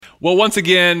Well, once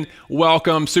again,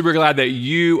 welcome. Super glad that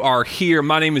you are here.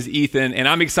 My name is Ethan, and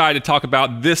I'm excited to talk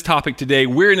about this topic today.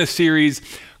 We're in a series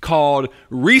called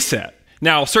Reset.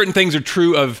 Now, certain things are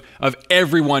true of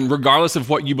everyone, regardless of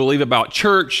what you believe about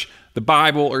church, the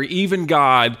Bible, or even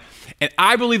God. And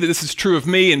I believe that this is true of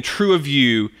me and true of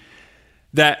you,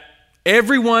 that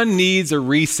everyone needs a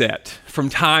reset from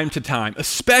time to time,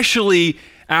 especially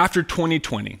after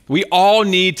 2020. We all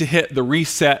need to hit the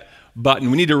reset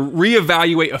button. We need to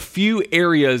reevaluate a few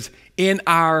areas in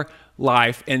our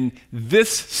life, and this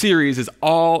series is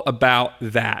all about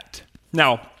that.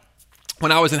 Now,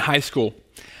 when I was in high school,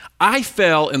 I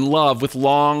fell in love with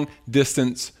long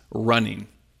distance running.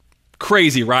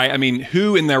 Crazy, right? I mean,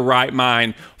 who in their right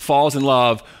mind falls in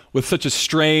love with such a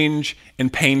strange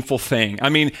and painful thing? I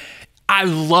mean, I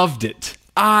loved it.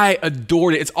 I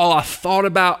adored it. It's all I thought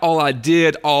about, all I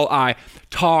did, all I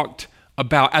talked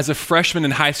about. As a freshman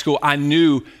in high school, I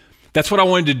knew that's what I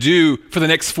wanted to do for the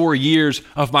next 4 years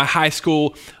of my high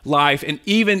school life and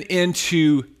even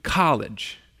into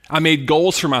college. I made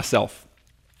goals for myself,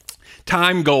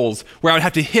 time goals, where I would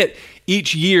have to hit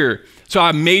each year. So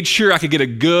I made sure I could get a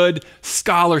good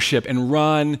scholarship and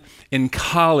run in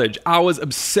college. I was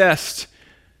obsessed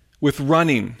with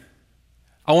running.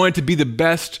 I wanted to be the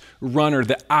best runner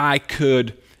that I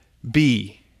could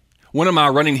be. One of my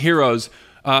running heroes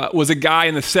was a guy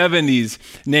in the 70s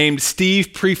named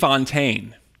Steve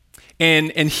Prefontaine.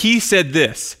 And he said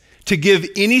this: to give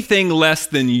anything less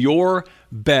than your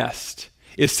best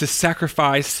is to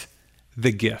sacrifice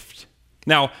the gift.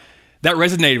 Now, that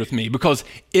resonated with me because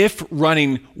if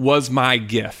running was my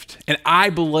gift, and I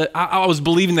was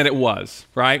believing that it was,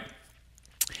 right?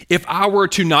 If I were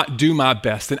to not do my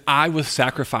best, then I was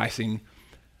sacrificing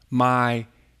my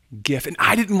gift, and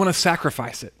I didn't want to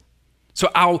sacrifice it. So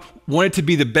I wanted to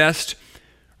be the best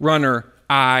runner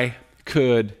I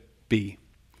could be.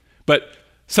 But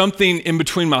something in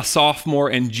between my sophomore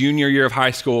and junior year of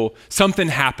high school, something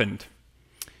happened.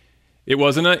 It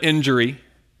wasn't an injury.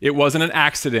 It wasn't an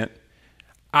accident.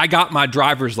 I got my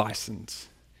driver's license,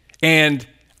 and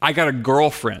I got a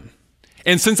girlfriend.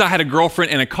 And since I had a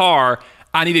girlfriend and a car,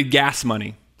 I needed gas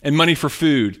money and money for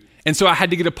food. And so I had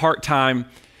to get a part-time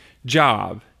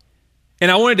job. And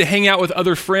I wanted to hang out with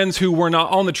other friends who were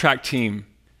not on the track team.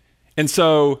 And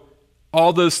so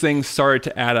all those things started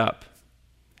to add up.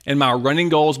 And my running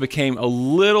goals became a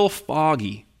little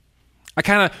foggy. I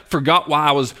kind of forgot why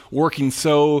I was working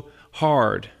so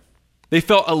hard. They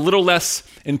felt a little less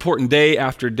important day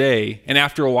after day. And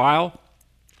after a while,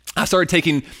 I started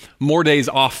taking more days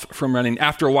off from running.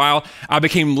 After a while, I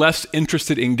became less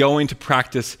interested in going to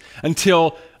practice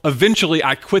until eventually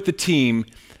I quit the team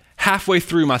halfway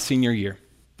through my senior year.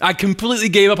 I completely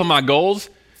gave up on my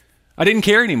goals. I didn't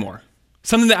care anymore.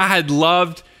 Something that I had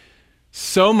loved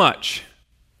so much.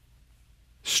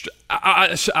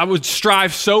 I would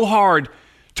strive so hard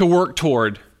to work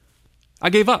toward. I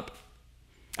gave up.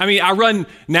 I mean, I run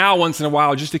now once in a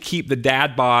while just to keep the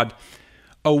dad bod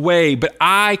away, but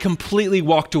I completely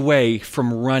walked away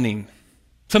from running.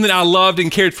 Something I loved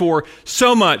and cared for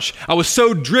so much. I was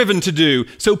so driven to do,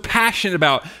 so passionate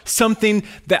about something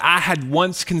that I had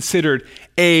once considered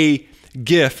a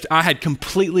gift. I had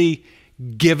completely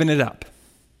given it up.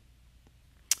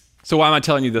 So why am I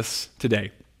telling you this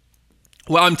today?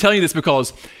 Well, I'm telling you this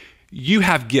because you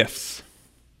have gifts.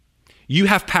 You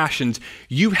have passions.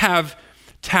 You have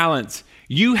talents.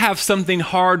 You have something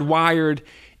hardwired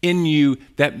in you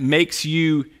that makes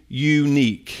you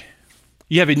unique.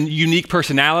 You have a unique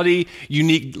personality,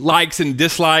 unique likes and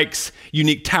dislikes,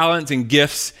 unique talents and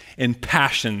gifts and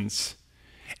passions.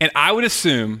 And I would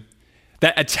assume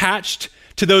that attached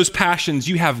to those passions,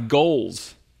 you have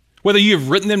goals. Whether you have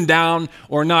written them down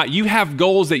or not, you have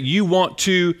goals that you want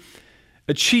to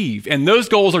achieve. And those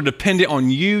goals are dependent on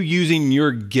you using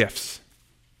your gifts.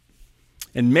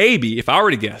 And maybe, if I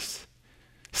were to guess,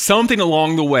 something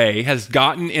along the way has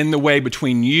gotten in the way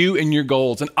between you and your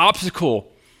goals. An obstacle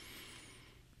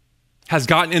has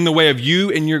gotten in the way of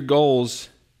you and your goals,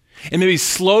 and maybe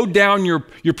slowed down your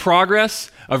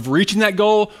progress of reaching that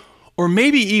goal, or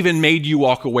maybe even made you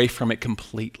walk away from it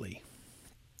completely.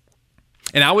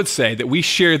 And I would say that we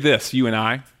share this, you and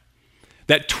I,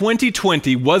 that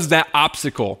 2020 was that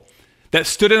obstacle that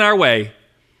stood in our way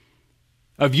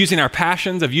of using our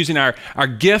passions, of using our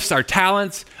gifts, our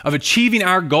talents, of achieving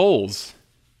our goals.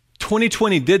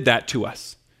 2020 did that to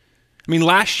us. I mean,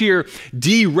 last year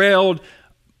derailed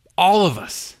all of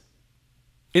us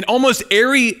in almost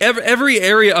every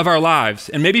area of our lives.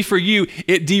 And maybe for you,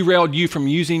 it derailed you from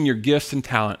using your gifts and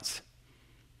talents,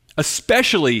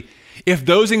 especially if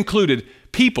those included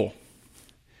people.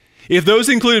 if those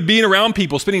included being around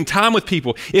people, spending time with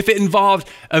people, if it involved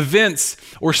events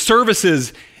or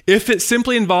services, if it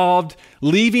simply involved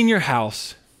leaving your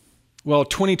house, well,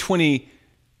 2020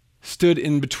 stood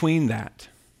in between that.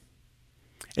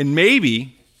 And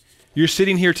maybe you're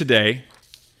sitting here today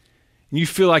and you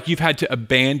feel like you've had to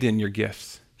abandon your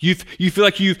gifts. You feel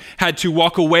like you've had to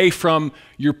walk away from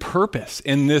your purpose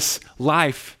in this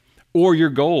life or your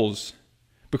goals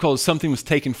because something was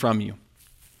taken from you.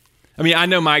 I mean, I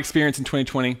know my experience in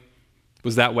 2020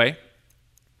 was that way.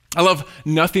 I love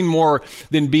nothing more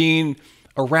than being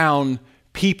around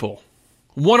people,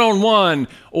 one-on-one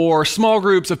or small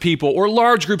groups of people or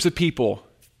large groups of people.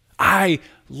 I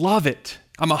love it.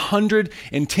 I'm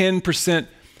 110%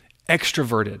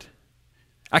 extroverted.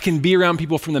 I can be around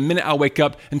people from the minute I wake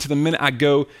up until the minute I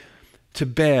go to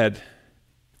bed.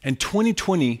 And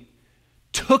 2020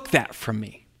 took that from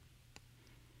me.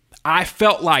 I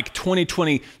felt like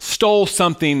 2020 stole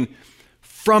something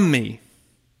from me.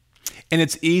 And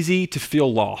it's easy to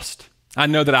feel lost. I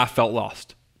know that I felt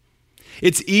lost.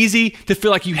 It's easy to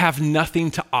feel like you have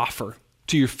nothing to offer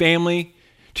to your family,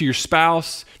 to your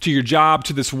spouse, to your job,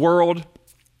 to this world.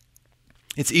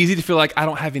 It's easy to feel like I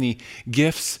don't have any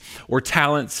gifts or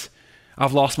talents.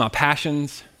 I've lost my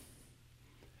passions.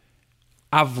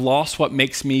 I've lost what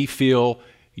makes me feel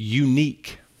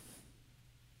unique.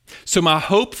 So my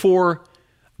hope for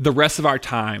the rest of our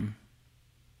time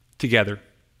together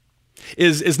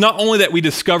is not only that we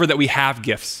discover that we have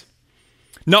gifts,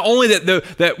 not only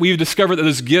that we've discovered that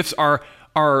those gifts are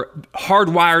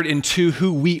hardwired into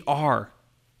who we are,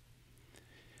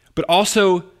 but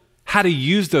also how to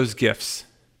use those gifts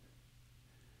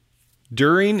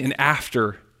during and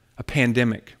after a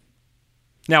pandemic.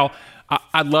 Now,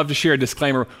 I'd love to share a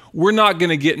disclaimer. We're not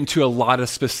going to get into a lot of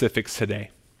specifics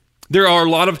today. There are a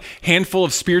lot of handful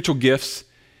of spiritual gifts,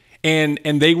 and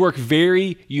they work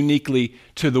very uniquely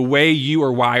to the way you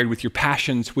are wired with your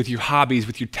passions, with your hobbies,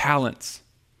 with your talents.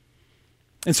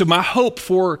 And so my hope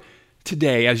for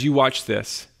today, as you watch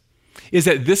this, is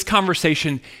that this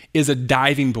conversation is a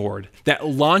diving board that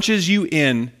launches you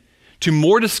in to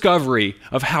more discovery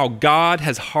of how God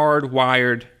has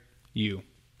hardwired you.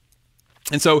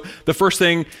 And so the first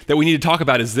thing that we need to talk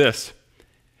about is this.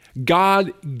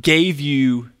 God gave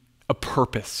you a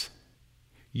purpose.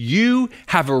 You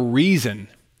have a reason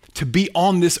to be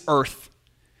on this earth.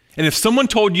 And if someone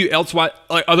told you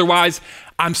otherwise,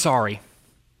 I'm sorry,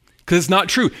 because it's not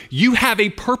true. You have a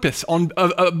purpose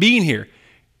of being here.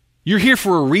 You're here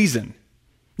for a reason.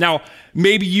 Now,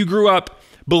 maybe you grew up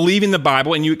believing the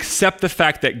Bible and you accept the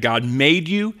fact that God made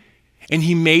you and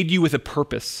he made you with a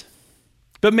purpose.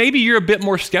 But maybe you're a bit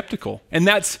more skeptical, and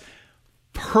that's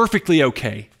perfectly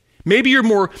okay. Maybe you're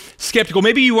more skeptical.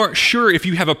 Maybe you aren't sure if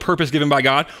you have a purpose given by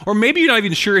God, or maybe you're not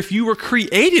even sure if you were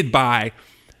created by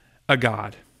a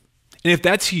God. And if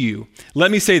that's you,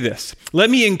 let me say this. Let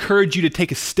me encourage you to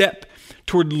take a step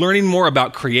toward learning more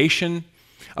about creation,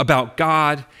 about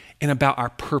God, and about our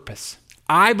purpose.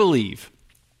 I believe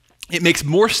it makes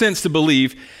more sense to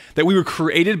believe that we were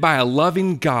created by a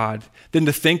loving God than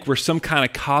to think we're some kind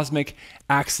of cosmic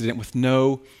accident with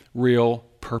no real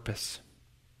purpose.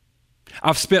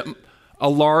 I've spent a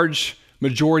large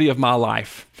majority of my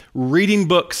life reading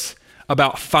books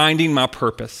about finding my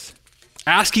purpose,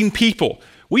 asking people,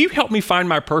 will you help me find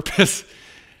my purpose?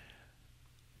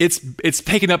 It's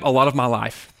taken up a lot of my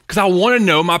life because I want to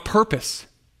know my purpose.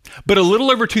 But a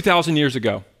little over 2,000 years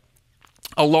ago,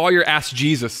 a lawyer asked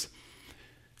Jesus,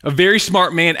 a very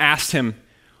smart man asked him,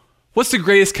 what's the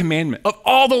greatest commandment? Of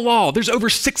all the law, there's over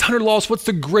 600 laws, what's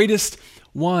the greatest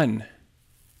one?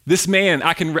 This man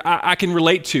I can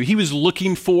relate to. He was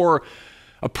looking for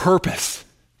a purpose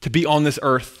to be on this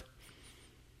earth.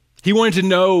 He wanted to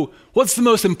know, what's the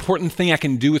most important thing I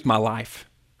can do with my life?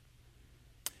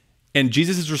 And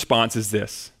Jesus' response is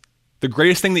this: the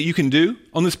greatest thing that you can do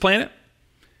on this planet,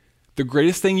 the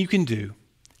greatest thing you can do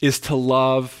is to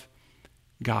love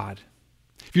God.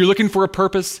 If you're looking for a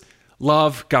purpose,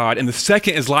 love God. And the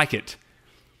second is like it.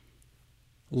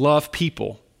 Love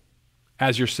people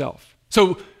as yourself.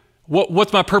 So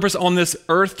what's my purpose on this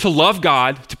earth? To love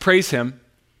God, to praise him,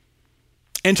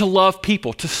 and to love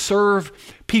people, to serve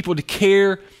people, to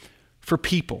care for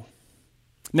people.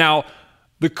 Now,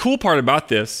 the cool part about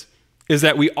this is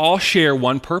that we all share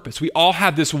one purpose. We all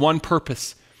have this one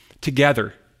purpose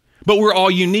together, but we're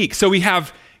all unique. So we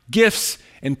have gifts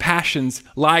and passions,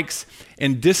 likes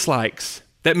and dislikes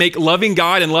that make loving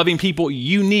God and loving people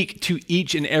unique to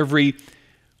each and every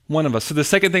one of us. So the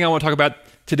second thing I want to talk about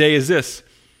today is this.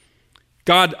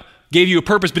 God gave you a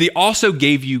purpose, but he also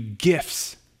gave you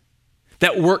gifts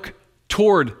that work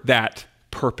toward that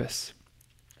purpose.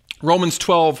 Romans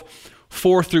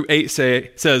 12:4-8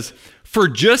 says, "For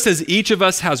just as each of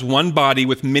us has one body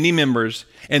with many members,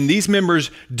 and these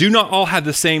members do not all have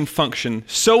the same function,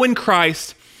 so in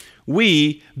Christ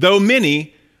we, though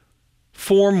many,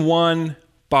 form one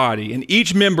body, and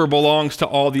each member belongs to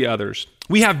all the others.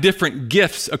 We have different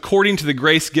gifts according to the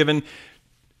grace given to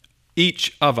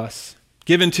each of us.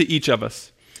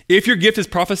 If your gift is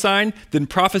prophesying, then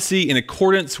prophecy in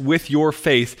accordance with your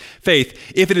faith.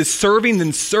 If it is serving,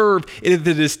 then serve. If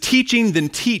it is teaching, then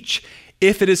teach.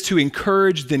 If it is to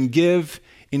encourage, then give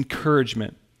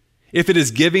encouragement. If it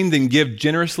is giving, then give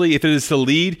generously. If it is to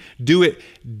lead, do it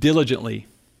diligently.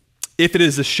 If it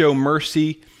is to show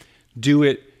mercy, do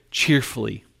it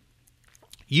cheerfully."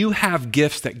 You have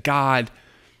gifts that God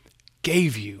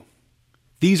gave you.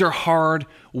 These are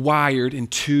hardwired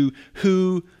into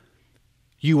who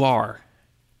you are.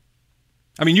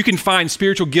 I mean, you can find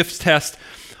spiritual gifts tests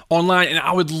online, and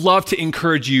I would love to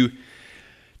encourage you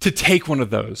to take one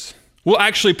of those. We'll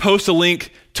actually post a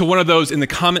link to one of those in the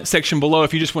comment section below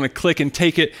if you just want to click and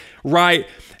take it right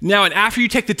now. And after you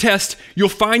take the test, you'll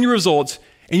find your results,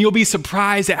 and you'll be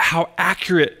surprised at how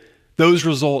accurate those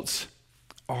results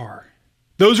are.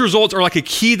 Those results are like a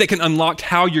key that can unlock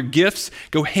how your gifts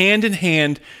go hand in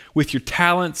hand with your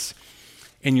talents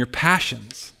and your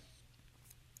passions.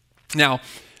 Now,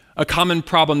 a common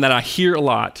problem that I hear a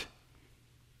lot,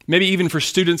 maybe even for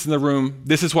students in the room,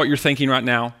 this is what you're thinking right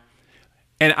now.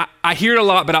 And I hear it a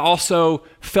lot, but I also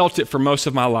felt it for most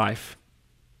of my life.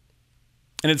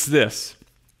 And it's this.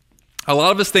 A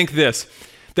lot of us think this,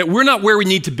 that we're not where we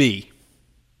need to be.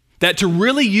 That to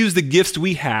really use the gifts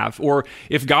we have, or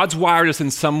if God's wired us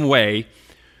in some way,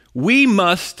 we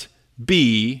must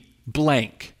be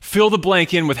blank. Fill the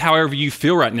blank in with however you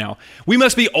feel right now. We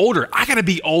must be older. I got to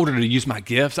be older to use my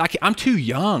gifts. I'm too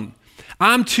young.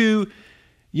 I'm too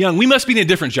young. We must be in a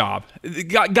different job.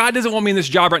 God doesn't want me in this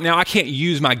job right now. I can't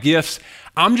use my gifts.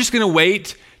 I'm just going to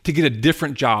wait to get a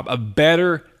different job, a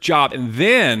better job, and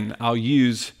then I'll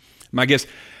use my gifts.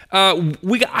 I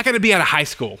got to be out of high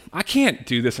school. I can't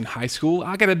do this in high school.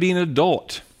 I got to be an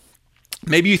adult.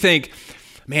 Maybe you think,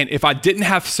 man, if I didn't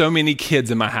have so many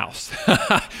kids in my house,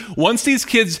 once these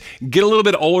kids get a little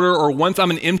bit older, or once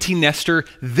I'm an empty nester,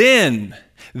 then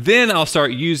I'll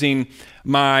start using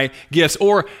my gifts.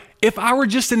 Or if I were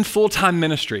just in full-time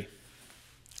ministry,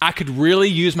 I could really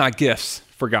use my gifts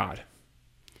for God.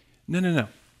 No.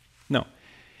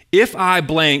 If I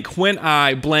blank, when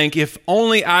I blank, if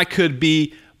only I could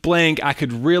be blank, I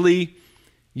could really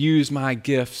use my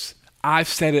gifts. I've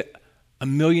said it a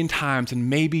million times, and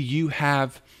maybe you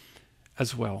have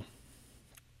as well.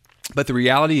 But the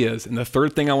reality is, and the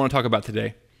third thing I want to talk about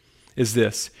today is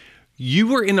this.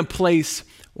 You are in a place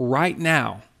right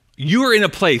now. You are in a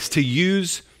place to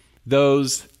use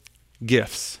those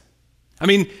gifts. I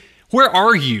mean, where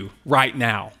are you right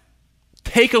now?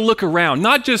 Take a look around,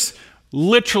 not just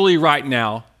literally right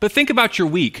now, but think about your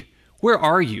week. Where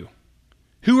are you?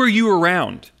 Who are you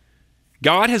around?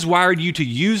 God has wired you to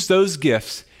use those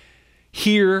gifts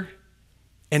here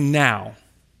and now.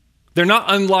 They're not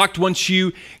unlocked once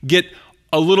you get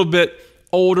a little bit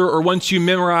older, or once you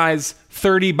memorize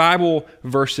 30 Bible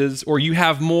verses, or you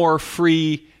have more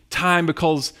free time,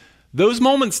 because those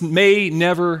moments may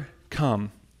never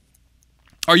come.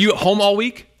 Are you at home all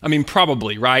week? I mean,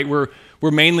 probably, right? We're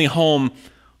mainly home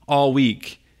all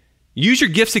week. Use your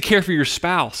gifts to care for your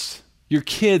spouse, your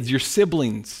kids, your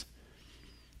siblings.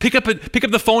 Pick up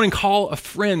the phone and call a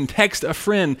friend, text a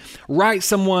friend, write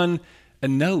someone a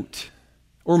note.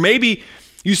 Or maybe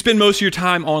you spend most of your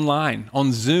time online,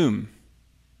 on Zoom.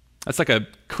 That's like a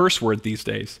curse word these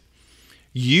days.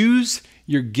 Use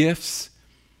your gifts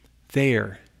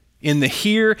there, in the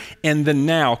here and the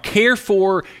now. Care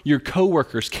for your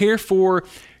coworkers, care for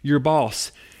your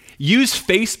boss. Use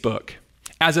Facebook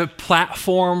as a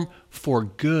platform for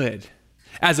good,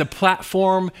 as a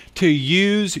platform to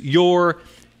use your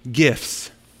gifts.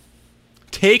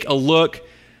 Take a look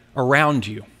around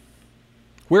you.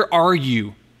 Where are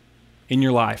you in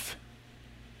your life?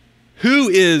 Who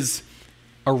is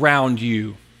around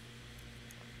you?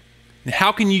 And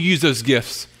how can you use those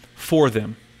gifts for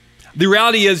them? The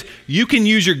reality is, you can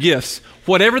use your gifts,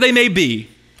 whatever they may be,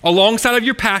 alongside of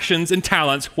your passions and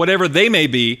talents, whatever they may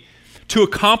be, to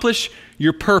accomplish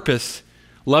your purpose,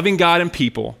 loving God and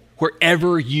people,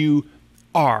 wherever you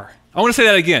are. I want to say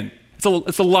that again.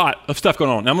 It's a lot of stuff going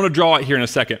on. I'm going to draw it here in a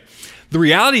second. The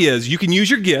reality is, you can use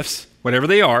your gifts, whatever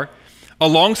they are,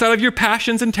 alongside of your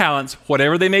passions and talents,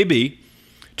 whatever they may be,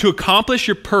 to accomplish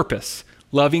your purpose,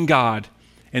 loving God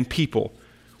and people,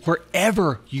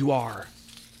 wherever you are.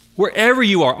 Wherever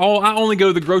you are. Oh, I only go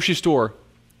to the grocery store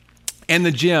and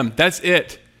the gym. That's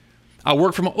it. I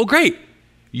work from home. Oh, great.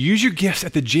 Use your gifts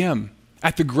at the gym,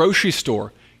 at the grocery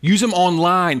store. Use them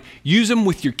online. Use them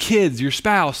with your kids, your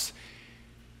spouse.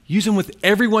 Use them with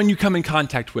everyone you come in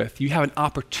contact with. You have an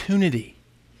opportunity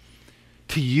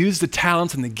to use the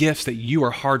talents and the gifts that you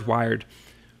are hardwired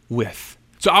with.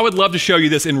 So I would love to show you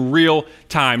this in real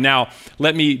time. Now,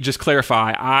 let me just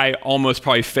clarify. I almost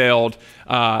probably failed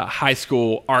high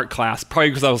school art class,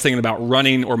 probably because I was thinking about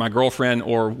running or my girlfriend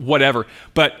or whatever.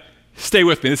 But stay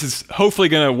with me. This is hopefully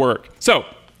going to work. So,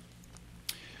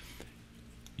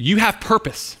 you have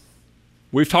purpose.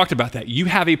 We've talked about that. You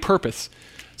have a purpose.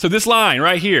 So this line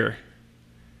right here,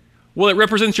 well, it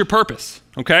represents your purpose,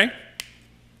 okay?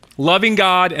 Loving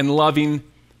God and loving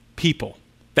people.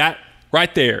 That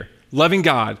right there, loving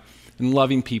God and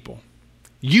loving people.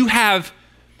 You have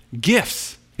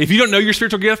gifts. If you don't know your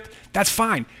spiritual gift, that's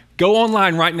fine. Go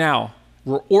online right now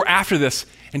or after this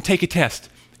and take a test.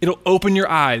 It'll open your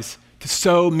eyes to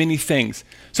so many things.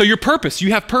 So your purpose,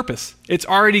 you have purpose. It's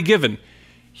already given.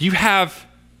 You have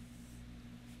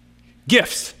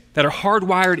gifts that are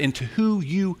hardwired into who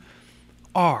you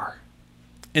are.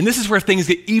 And this is where things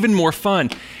get even more fun.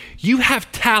 You have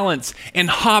talents and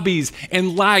hobbies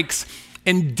and likes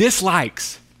and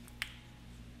dislikes.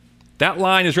 That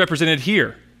line is represented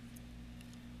here.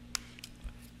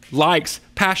 Likes,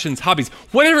 passions, hobbies,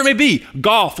 whatever it may be.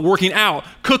 Golf, working out,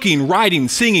 cooking, writing,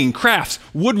 singing, crafts,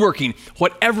 woodworking,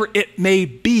 whatever it may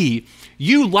be.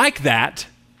 You like that,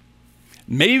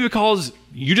 maybe because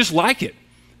you just like it.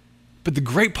 But the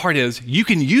great part is you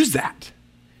can use that.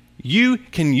 You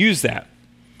can use that.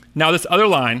 Now this other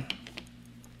line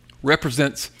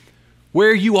represents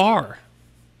where you are.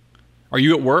 Are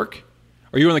you at work?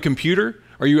 Are you on the computer?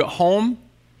 Are you at home?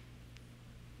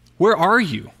 Where are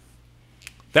you?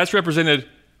 That's represented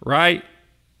right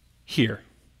here.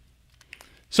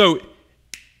 So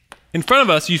in front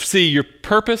of us, you see your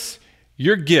purpose,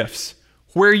 your gifts,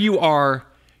 where you are,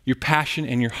 your passion,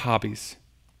 and your hobbies.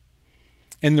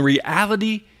 And the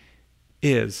reality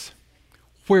is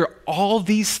where all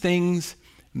these things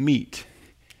meet,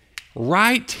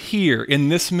 right here in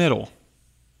this middle,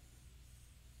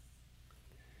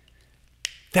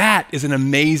 that is an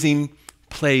amazing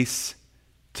place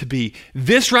to be.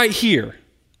 This right here,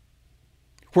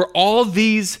 where all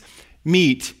these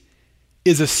meet,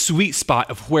 is a sweet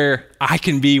spot of where I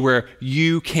can be, where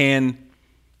you can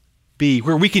be,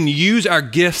 where we can use our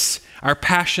gifts, our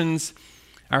passions,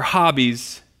 our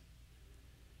hobbies,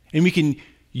 and we can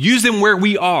use them where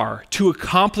we are to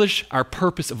accomplish our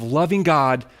purpose of loving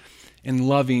God and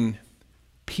loving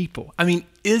people. I mean,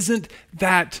 isn't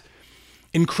that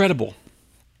incredible?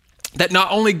 That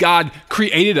not only God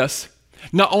created us,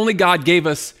 not only God gave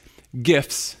us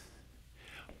gifts,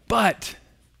 but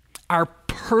our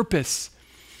purpose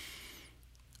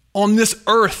on this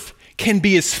earth can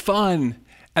be as fun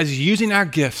as using our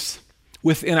gifts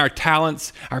within our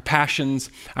talents, our passions,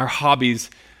 our hobbies,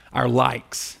 our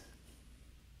likes.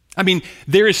 I mean,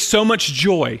 there is so much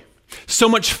joy, so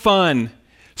much fun,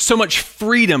 so much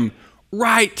freedom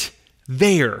right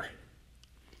there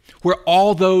where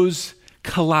all those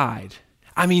collide.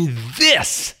 I mean,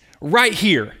 this right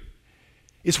here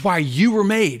is why you were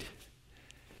made.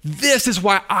 This is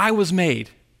why I was made.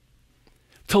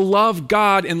 To love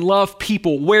God and love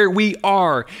people where we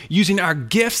are, using our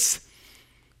gifts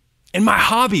and my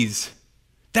hobbies.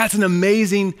 That's an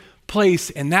amazing place,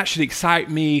 and that should excite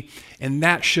me, and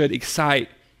that should excite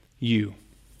you.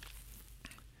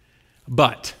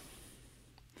 But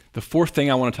the fourth thing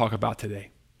I want to talk about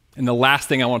today, and the last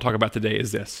thing I want to talk about today,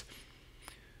 is this.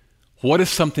 What if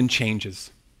something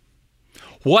changes?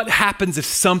 What happens if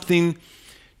something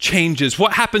changes?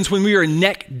 What happens when we are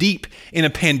neck deep in a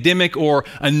pandemic or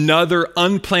another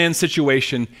unplanned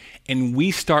situation and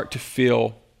we start to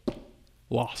feel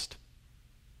lost?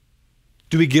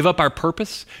 Do we give up our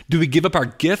purpose? Do we give up our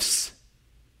gifts?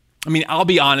 I mean, I'll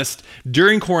be honest,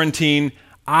 during quarantine,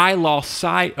 I lost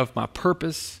sight of my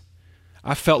purpose.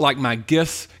 I felt like my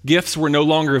gifts were no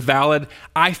longer valid.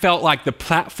 I felt like the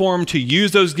platform to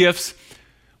use those gifts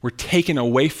were taken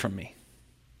away from me.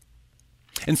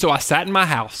 And so I sat in my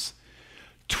house,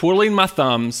 twiddling my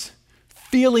thumbs,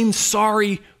 feeling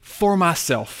sorry for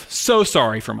myself, so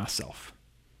sorry for myself.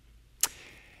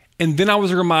 And then I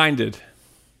was reminded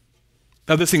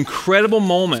of this incredible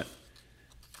moment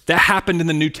that happened in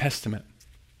the New Testament.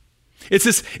 It's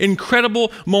this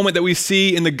incredible moment that we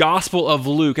see in the Gospel of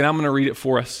Luke, and I'm going to read it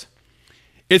for us.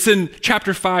 It's in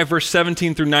chapter 5, verse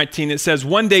 17 through 19. It says,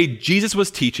 "One day Jesus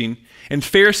was teaching, and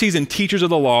Pharisees and teachers of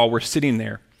the law were sitting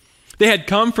there. They had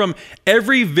come from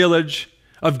every village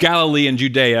of Galilee and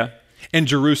Judea and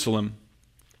Jerusalem,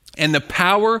 and the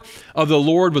power of the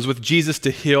Lord was with Jesus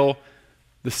to heal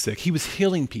the sick. He was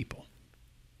healing people.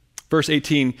 Verse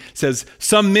 18 says,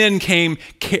 some men came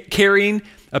carrying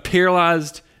a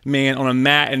paralyzed man on a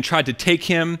mat and tried to take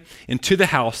him into the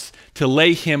house to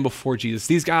lay him before Jesus.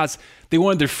 These guys, they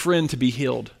wanted their friend to be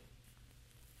healed.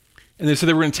 And so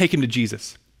they were going to take him to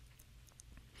Jesus.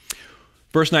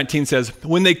 Verse 19 says,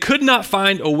 when they could not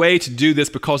find a way to do this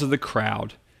because of the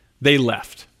crowd, they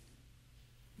left.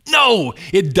 No,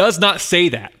 it does not say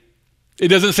that. It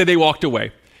doesn't say they walked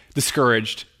away,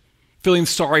 discouraged, feeling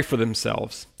sorry for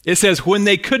themselves. It says, when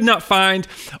they could not find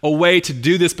a way to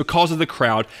do this because of the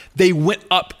crowd, they went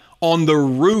up on the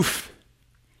roof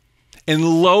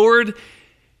and lowered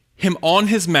him on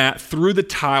his mat through the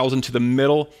tiles into the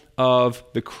middle of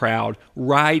the crowd,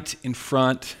 right in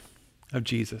front of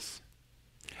Jesus.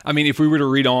 I mean, if we were to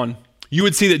read on, you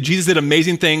would see that Jesus did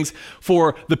amazing things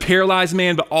for the paralyzed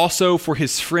man, but also for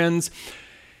his friends.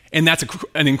 And that's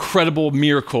an incredible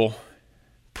miracle.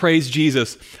 Praise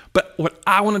Jesus. But what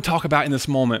I want to talk about in this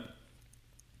moment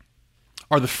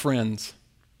are the friends.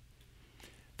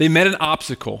 They met an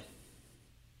obstacle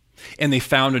and they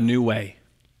found a new way.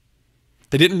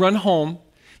 They didn't run home.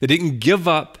 They didn't give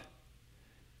up.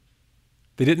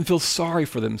 They didn't feel sorry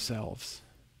for themselves.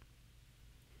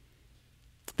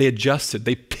 They adjusted,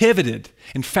 they pivoted,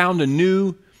 and found a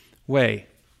new way.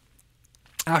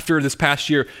 After this past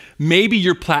year, maybe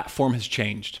your platform has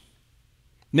changed.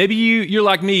 Maybe you're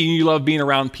like me and you love being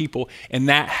around people, and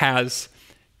that has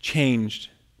changed.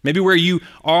 Maybe where you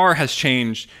are has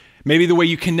changed. Maybe the way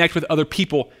you connect with other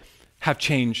people have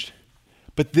changed.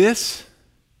 But this,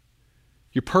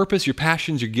 your purpose, your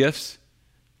passions, your gifts,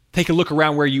 take a look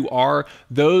around where you are,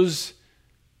 those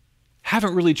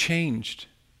haven't really changed.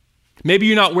 Maybe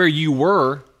you're not where you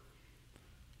were,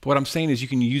 but what I'm saying is you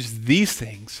can use these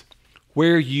things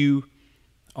where you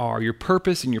are. Your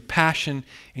purpose and your passion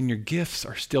and your gifts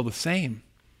are still the same.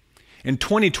 And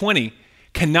 2020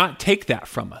 cannot take that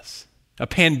from us. A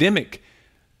pandemic,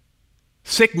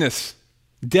 sickness,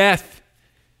 death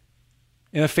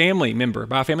in a family member,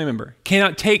 by a family member,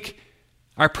 cannot take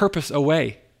our purpose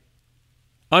away.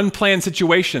 Unplanned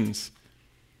situations,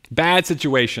 bad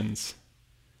situations,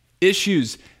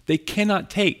 issues, they cannot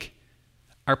take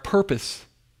our purpose,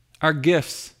 our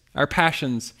gifts, our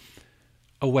passions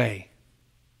away.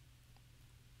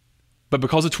 But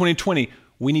because of 2020,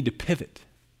 we need to pivot.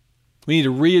 We need to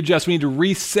readjust. We need to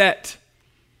reset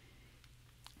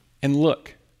and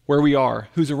look where we are,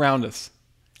 who's around us.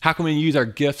 How can we use our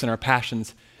gifts and our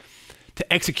passions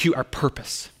to execute our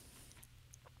purpose?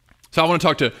 So I want to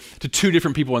talk to two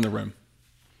different people in the room.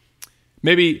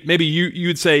 Maybe you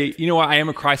would say, you know what, I am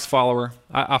a Christ follower.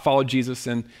 I follow Jesus,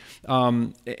 and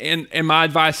my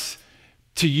advice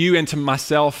to you and to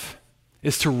myself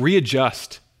is to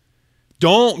readjust.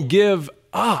 Don't give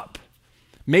up.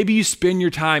 Maybe you spend your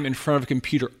time in front of a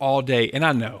computer all day, and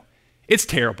I know it's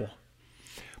terrible,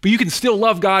 but you can still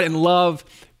love God and love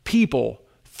people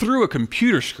through a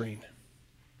computer screen.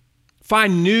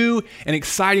 Find new and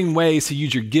exciting ways to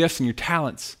use your gifts and your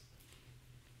talents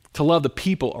to love the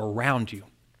people around you.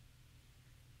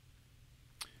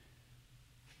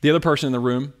 The other person in the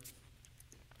room,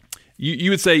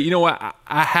 you would say, you know what,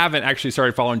 I haven't actually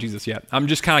started following Jesus yet. I'm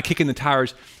just kind of kicking the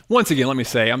tires. Once again, let me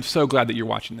say, I'm so glad that you're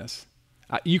watching this.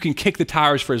 You can kick the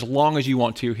tires for as long as you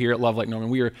want to here at Love Like Norman.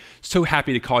 We are so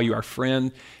happy to call you our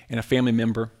friend and a family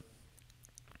member.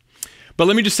 But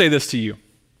let me just say this to you.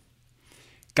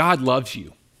 God loves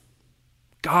you.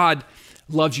 God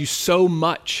loves you so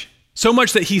much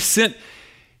that he sent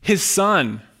his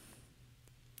son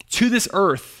to this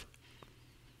earth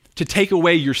to take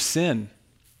away your sin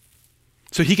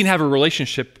so he can have a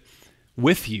relationship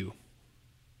with you,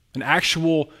 an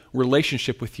actual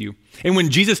relationship with you. And when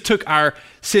Jesus took our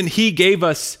sin, he gave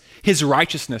us his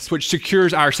righteousness, which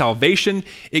secures our salvation.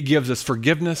 It gives us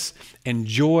forgiveness and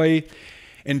joy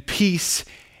and peace,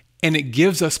 and it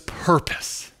gives us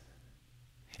purpose.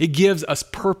 It gives us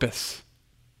purpose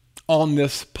on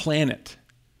this planet.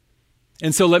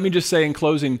 And so let me just say in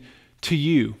closing to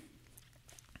you,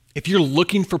 if you're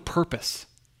looking for purpose,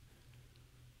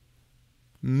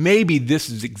 maybe this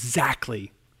is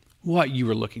exactly what you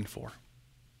were looking for.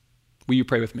 Will you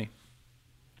pray with me?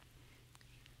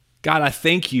 God, I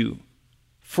thank you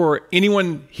for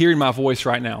anyone hearing my voice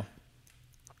right now.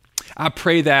 I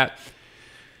pray that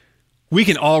we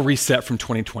can all reset from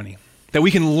 2020, that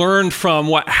we can learn from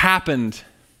what happened,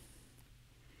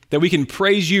 that we can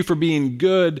praise you for being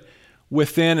good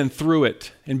within and through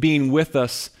it and being with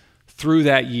us through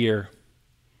that year.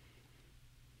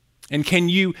 And can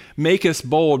you make us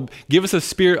bold, give us a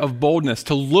spirit of boldness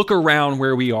to look around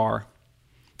where we are,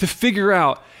 to figure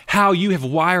out how you have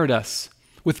wired us,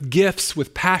 with gifts,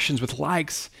 with passions, with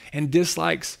likes and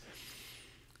dislikes,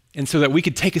 and so that we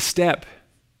could take a step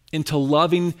into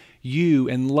loving you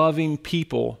and loving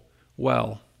people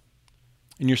well.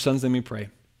 In your Son's name we pray.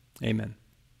 Amen.